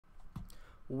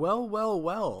Well, well,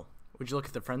 well. Would you look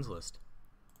at the friends list?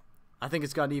 I think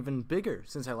it's gotten even bigger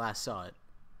since I last saw it.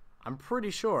 I'm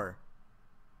pretty sure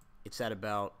it's at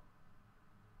about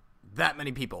that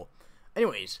many people.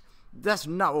 Anyways, that's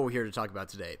not what we're here to talk about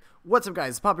today. What's up,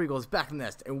 guys? Papa Eagle is back in the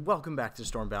nest, and welcome back to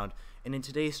Stormbound. And in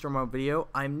today's Stormbound video,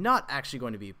 I'm not actually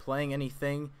going to be playing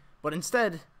anything, but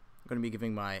instead, I'm going to be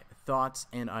giving my thoughts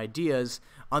and ideas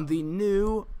on the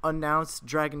new announced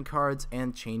dragon cards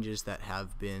and changes that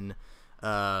have been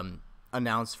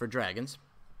announced for dragons.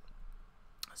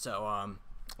 So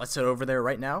let's head over there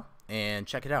right now and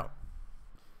check it out.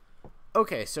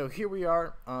 Okay, so here we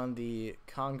are on the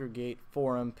Congregate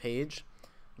forum page.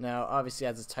 Now, obviously,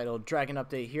 as it's titled Dragon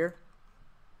Update here,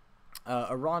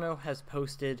 Arano has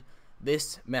posted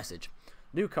this message.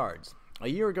 New cards. A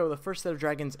year ago, the first set of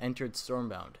dragons entered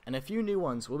Stormbound, and a few new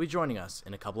ones will be joining us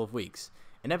in a couple of weeks.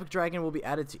 An epic dragon will be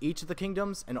added to each of the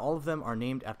kingdoms, and all of them are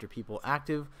named after people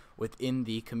active within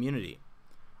the community.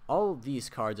 All of these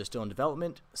cards are still in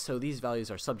development, so these values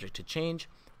are subject to change.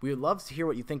 We would love to hear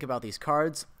what you think about these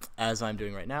cards, as I'm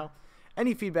doing right now.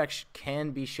 Any feedback can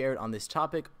be shared on this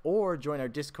topic, or join our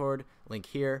Discord link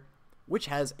here, which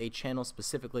has a channel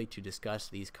specifically to discuss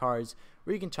these cards,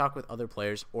 where you can talk with other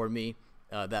players or me,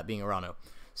 that being Arano.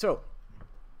 So,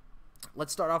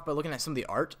 let's start off by looking at some of the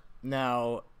art.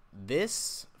 Now,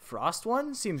 this Frost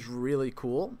one seems really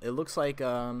cool. It looks like,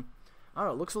 I don't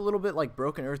know, it looks a little bit like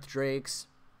Broken Earth Drakes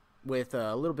with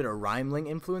a little bit of Rhymeling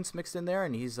influence mixed in there,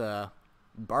 and he's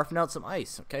barfing out some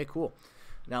ice. Okay, cool.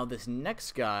 Now, this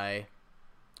next guy,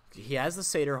 he has the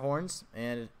satyr horns,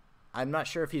 and I'm not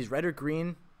sure if he's red or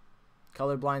green.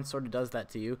 Colorblind sort of does that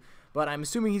to you, but I'm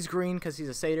assuming he's green because he's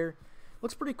a satyr.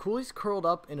 Looks pretty cool. He's curled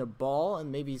up in a ball,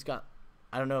 and maybe he's got,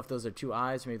 I don't know if those are two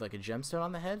eyes, maybe like a gemstone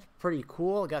on the head. Pretty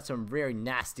cool. Got some very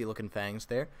nasty looking fangs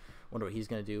there. Wonder what he's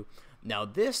going to do. Now,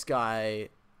 this guy,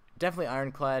 definitely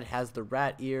ironclad, has the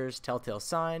rat ears, telltale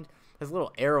sign, has a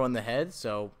little arrow in the head,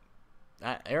 so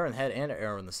arrow in the head and an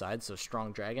arrow in the side, so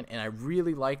strong dragon. And I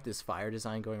really like this fire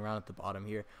design going around at the bottom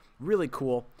here. Really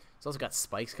cool. It's also got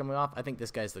spikes coming off. I think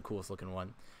this guy's the coolest looking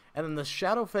one. And then the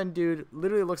Shadowfen dude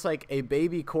literally looks like a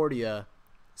baby Cordia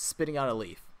spitting out a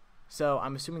leaf. So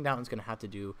I'm assuming that one's going to have to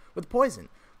do with poison.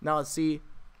 Now let's see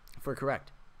if we're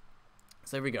correct.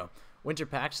 So there we go. Winter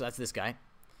Patch, so that's this guy.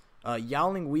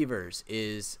 Yowling Weavers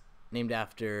is named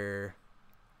after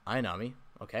Ainami.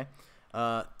 Okay.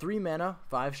 3 mana,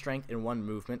 5 strength, and 1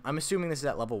 movement. I'm assuming this is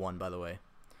at level 1, by the way.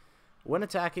 When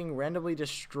attacking, randomly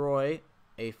destroy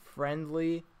a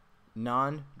friendly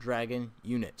non-dragon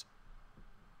unit.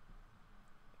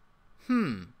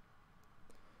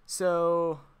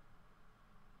 So,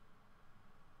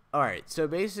 alright, so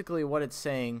basically what it's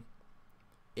saying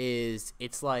is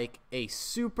it's like a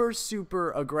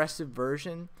super aggressive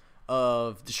version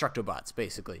of Destructobots,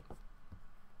 basically.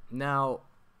 Now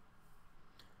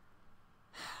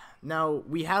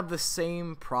we have the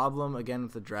same problem again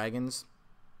with the dragons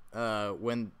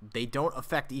when they don't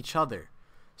affect each other.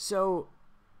 So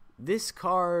this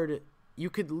card, you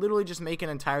could literally just make an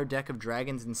entire deck of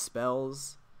dragons and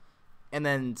spells and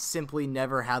then simply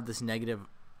never have this negative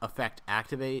effect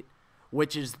activate,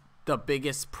 which is the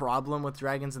biggest problem with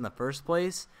dragons in the first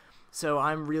place. So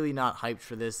I'm really not hyped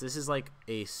for this. This is like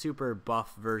a super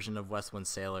buff version of Westwind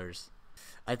Sailors.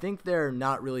 I think they're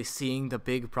not really seeing the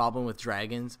big problem with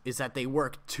dragons is that they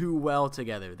work too well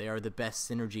together. They are the best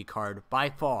synergy card by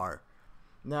far.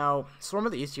 Now, Storm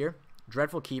of the East here.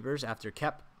 Dreadful Keepers after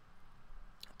Kep.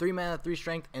 3 mana, 3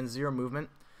 strength, and 0 movement.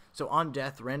 So on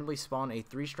death, randomly spawn a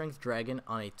 3 strength dragon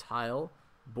on a tile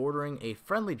bordering a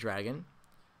friendly dragon.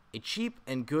 A cheap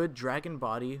and good dragon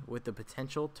body with the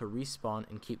potential to respawn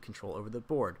and keep control over the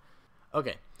board.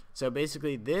 Okay, so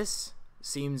basically this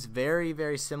seems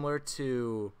very similar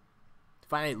to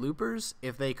Finite Loopers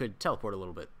if they could teleport a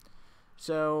little bit.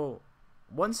 So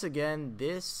once again,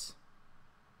 this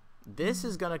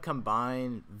is going to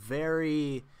combine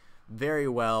very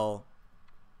well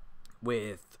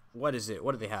with, what is it?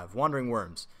 What do they have? Wandering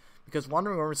Worms. Because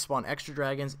Wandering Worms spawn extra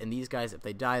dragons, and these guys, if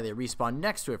they die, they respawn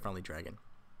next to a friendly dragon.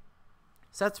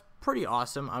 So that's pretty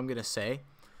awesome, I'm going to say.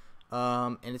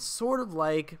 And it's sort of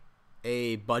like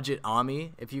a budget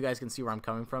Ami, if you guys can see where I'm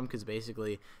coming from, because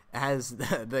basically it has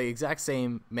the exact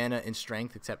same mana and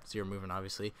strength, except 0 movement,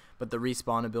 obviously, but the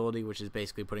respawn ability, which is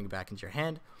basically putting it back into your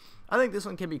hand. I think this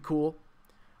one can be cool.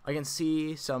 I can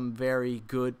see some very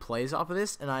good plays off of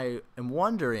this, and I am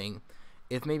wondering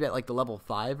if maybe at like the level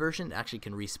 5 version it actually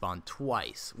can respawn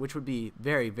twice, which would be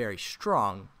very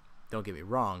strong. Don't get me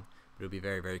wrong, but it would be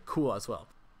very cool as well.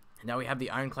 And now we have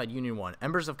the Ironclad Union one.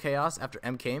 Embers of Chaos after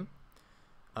M came.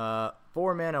 4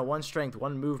 mana, 1 strength,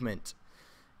 1 movement.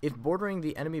 If bordering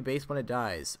the enemy base when it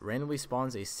dies, randomly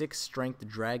spawns a 6 strength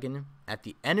dragon at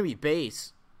the enemy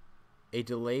base. A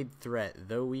delayed threat,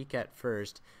 though weak at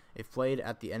first, if played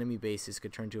at the enemy base, this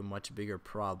could turn to a much bigger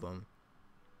problem.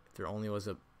 If there only was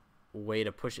a way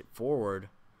to push it forward.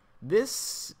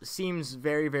 This seems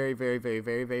very, very, very, very,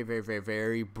 very, very, very, very,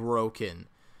 very broken.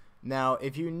 Now,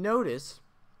 if you notice,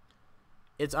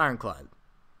 it's ironclad.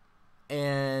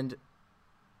 And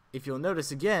if you'll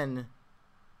notice again,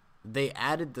 they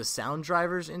added the sound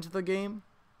drivers into the game.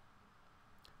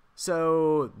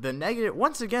 So the negative,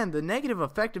 once again, the negative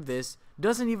effect of this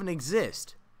doesn't even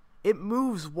exist. It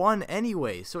moves 1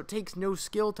 anyway, so it takes no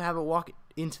skill to have it walk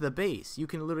into the base. You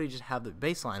can literally just have the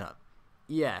baseline up.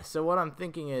 Yeah, so what I'm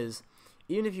thinking is,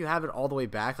 even if you have it all the way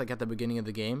back, like at the beginning of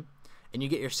the game, and you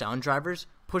get your sound drivers,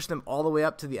 push them all the way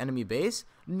up to the enemy base,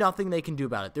 nothing they can do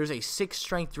about it. There's a 6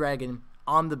 strength dragon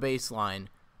on the baseline,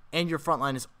 and your front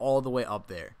line is all the way up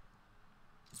there.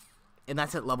 And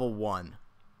that's at level 1.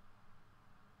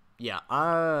 Yeah,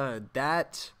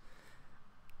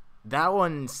 that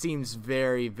one seems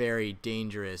very, very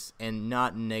dangerous and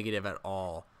not negative at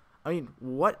all. I mean,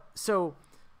 what? So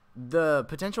the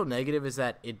potential negative is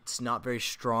that it's not very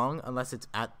strong unless it's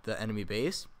at the enemy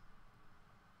base.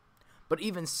 But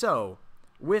even so,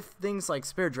 with things like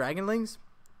spare dragonlings,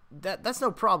 that's no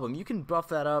problem. You can buff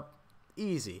that up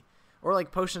easy. Or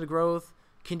like Potion of Growth,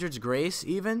 Kindred's Grace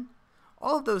even.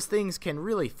 All of those things can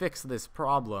really fix this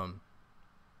problem.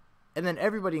 And then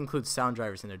everybody includes sound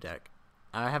drivers in their deck.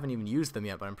 I haven't even used them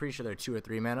yet, but I'm pretty sure they're 2 or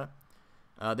 3 mana.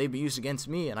 They've been used against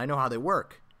me, and I know how they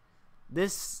work.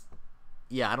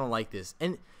 Yeah, I don't like this.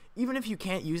 And even if you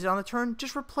can't use it on the turn,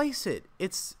 just replace it.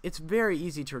 It's very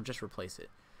easy to just replace it.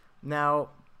 Now,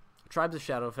 Tribes of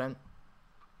Shadowfen.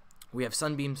 We have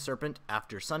Sunbeam Serpent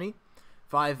after Sunny.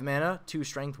 5 mana, 2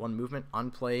 strength, 1 movement. On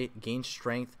play, gain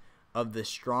strength of the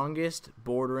strongest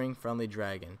bordering friendly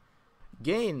dragon.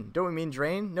 Gain, don't we mean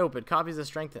drain? Nope, it copies the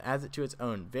strength and adds it to its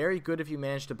own. Very good if you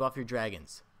manage to buff your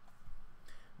dragons.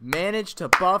 Manage to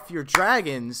buff your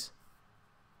dragons?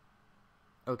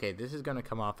 Okay, this is going to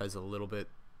come off as a little bit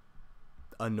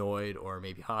annoyed or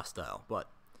maybe hostile, but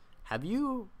have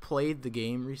you played the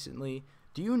game recently?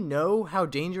 Do you know how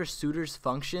Dangerous Suitors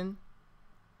function?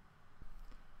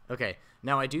 Okay,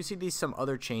 now I do see some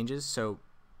other changes, so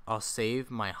I'll save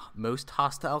my most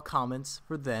hostile comments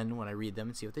for then when I read them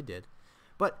and see what they did.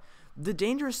 But the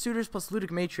Dangerous Suitors plus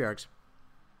Ludic Matriarchs,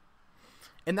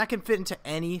 and that can fit into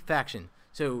any faction.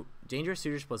 So Dangerous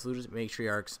Suitors plus Ludic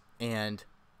Matriarchs and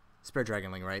Spare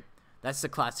Dragonling, right? That's the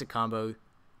classic combo.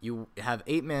 You have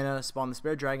 8 mana, spawn the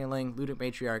Spare Dragonling, Ludic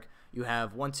Matriarch. You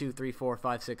have 1, 2, 3, 4,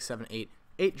 5, 6, 7, 8.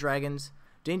 8 dragons.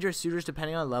 Dangerous Suitors,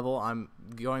 depending on level, I'm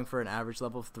going for an average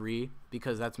level of 3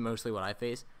 because that's mostly what I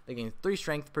face. They gain 3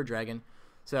 strength per dragon.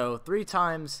 So 3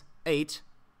 times 8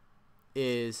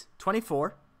 is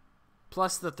 24,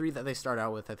 plus the 3 that they start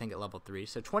out with, I think, at level 3.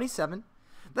 So 27.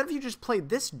 Then if you just play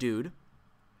this dude,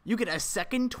 you get a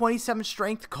second 27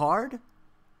 strength card?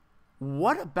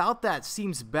 What about that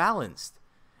seems balanced?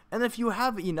 And if you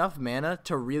have enough mana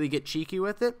to really get cheeky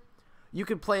with it, you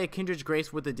could play a Kindred's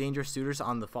Grace with the Dangerous Suitors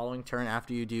on the following turn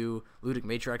after you do Ludic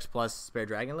Matriarchs plus Spare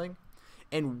Dragonling.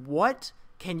 And what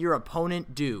can your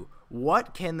opponent do?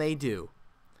 What can they do?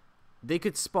 They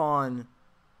could spawn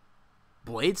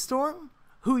Bladestorm?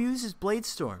 Who uses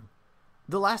Bladestorm?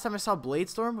 The last time I saw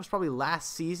Bladestorm was probably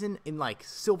last season in like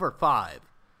Silver 5.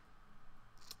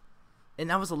 And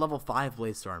that was a level 5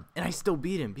 Bladestorm. And I still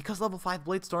beat him because level 5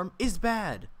 Bladestorm is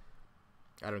bad.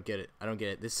 I don't get it. I don't get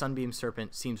it. This Sunbeam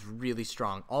Serpent seems really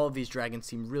strong. All of these dragons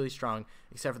seem really strong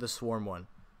except for the Swarm one.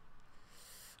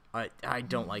 I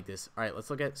don't like this. Alright, let's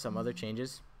look at some other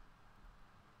changes.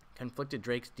 Conflicted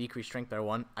Drakes decrease strength by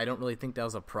 1. I don't really think that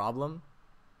was a problem.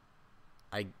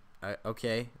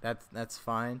 Okay, that's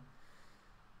fine.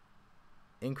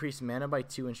 Increase mana by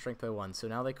 2 and strength by 1. So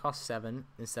now they cost 7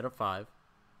 instead of 5.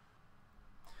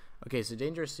 Okay, so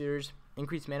Dangerous Suitors,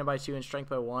 increase mana by 2 and strength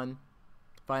by 1.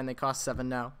 Fine, they cost 7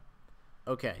 now.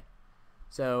 Okay,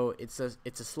 so it's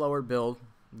a slower build,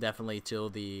 definitely, till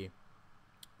the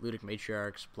Ludic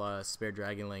Matriarchs plus Spare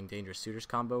Dragonling Dangerous Suitors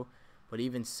combo. But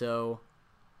even so,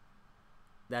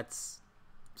 that's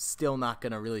still not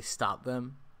going to really stop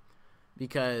them.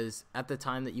 Because at the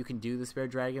time that you can do the Spare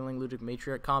Dragonling Ludic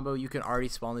Matriarch combo, you can already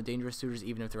spawn the Dangerous Suitors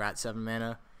even if they're at 7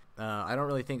 mana. I don't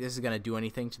really think this is going to do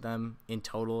anything to them in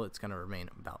total. It's going to remain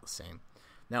about the same.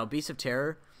 Now, Beast of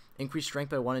Terror, increased strength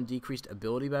by 1 and decreased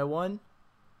ability by 1.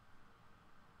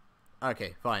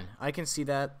 Okay, fine. I can see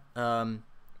that.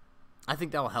 I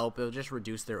think that will help. It'll just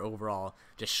reduce their overall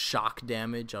just shock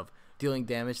damage of dealing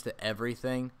damage to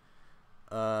everything.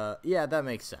 Yeah, that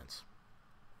makes sense.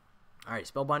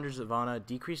 Alright, Spellbinder's Ivana,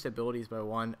 decreased abilities by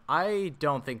 1. I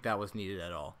don't think that was needed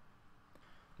at all.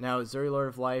 Now, Zuri Lord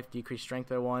of Life, decreased strength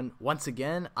by 1. Once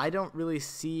again, I don't really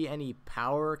see any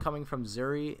power coming from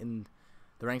Zuri in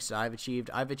the ranks that I've achieved.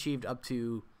 I've achieved up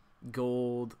to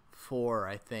gold 4,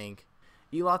 I think.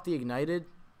 Elot the Ignited,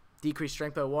 decreased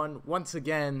strength by 1. Once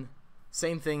again,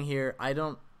 same thing here. I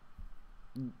don't,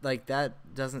 like,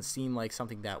 that doesn't seem like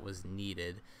something that was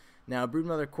needed. Now,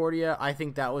 Broodmother Cordia, I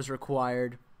think that was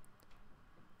required.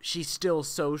 She's still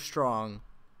so strong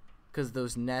because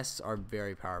those nests are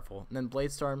very powerful. And then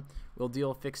Bladestorm will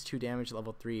deal fixed 2 damage at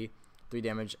level 3, 3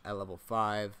 damage at level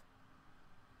 5.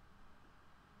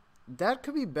 That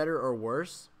could be better or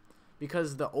worse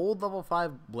because the old level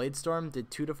 5 Bladestorm did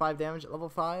 2 to 5 damage at level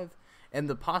 5, and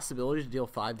the possibility to deal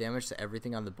 5 damage to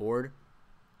everything on the board,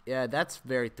 yeah, that's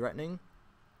very threatening.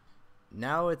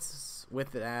 Now it's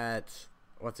with that,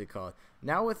 what's it called?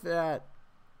 Now with that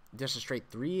just a straight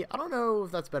 3, I don't know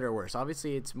if that's better or worse.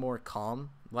 Obviously, it's more calm,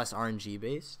 less RNG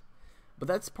based, but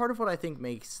that's part of what I think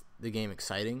makes the game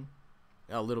exciting.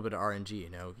 A little bit of RNG, you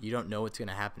know, you don't know what's going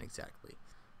to happen exactly.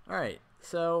 All right,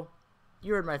 so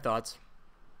you heard my thoughts.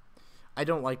 I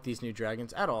don't like these new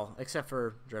dragons at all, except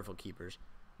for Dreadful Keepers.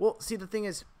 Well, see, the thing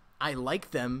is, I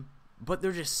like them, but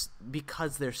they're just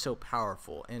because they're so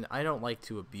powerful, and I don't like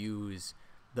to abuse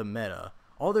the meta.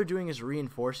 All they're doing is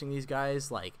reinforcing these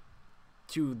guys, like,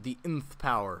 to the nth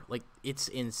power. Like, it's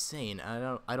insane.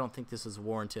 I don't think this is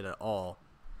warranted at all.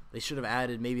 They should have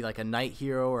added maybe like a knight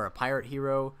hero or a pirate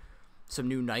hero, some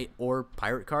new knight or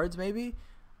pirate cards maybe.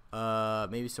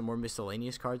 Maybe some more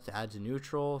miscellaneous cards to add to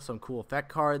neutral, some cool effect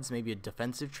cards, maybe a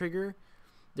defensive trigger.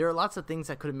 There are lots of things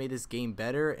that could have made this game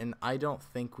better, and I don't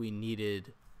think we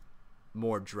needed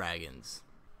more dragons.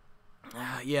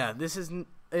 Yeah, this is,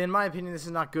 in my opinion, this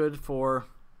is not good for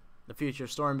the future of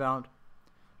Stormbound.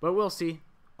 But we'll see.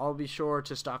 I'll be sure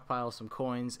to stockpile some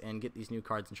coins and get these new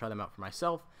cards and try them out for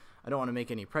myself. I don't want to make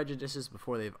any prejudices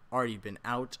before they've already been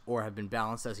out or have been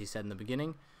balanced, as he said in the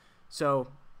beginning. So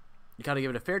you got to give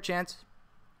it a fair chance,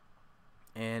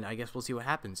 and I guess we'll see what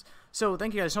happens. So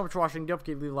thank you guys so much for watching. Don't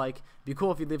forget to leave a like. It'd be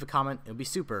cool if you'd leave a comment. It would be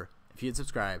super if you'd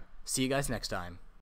subscribe. See you guys next time.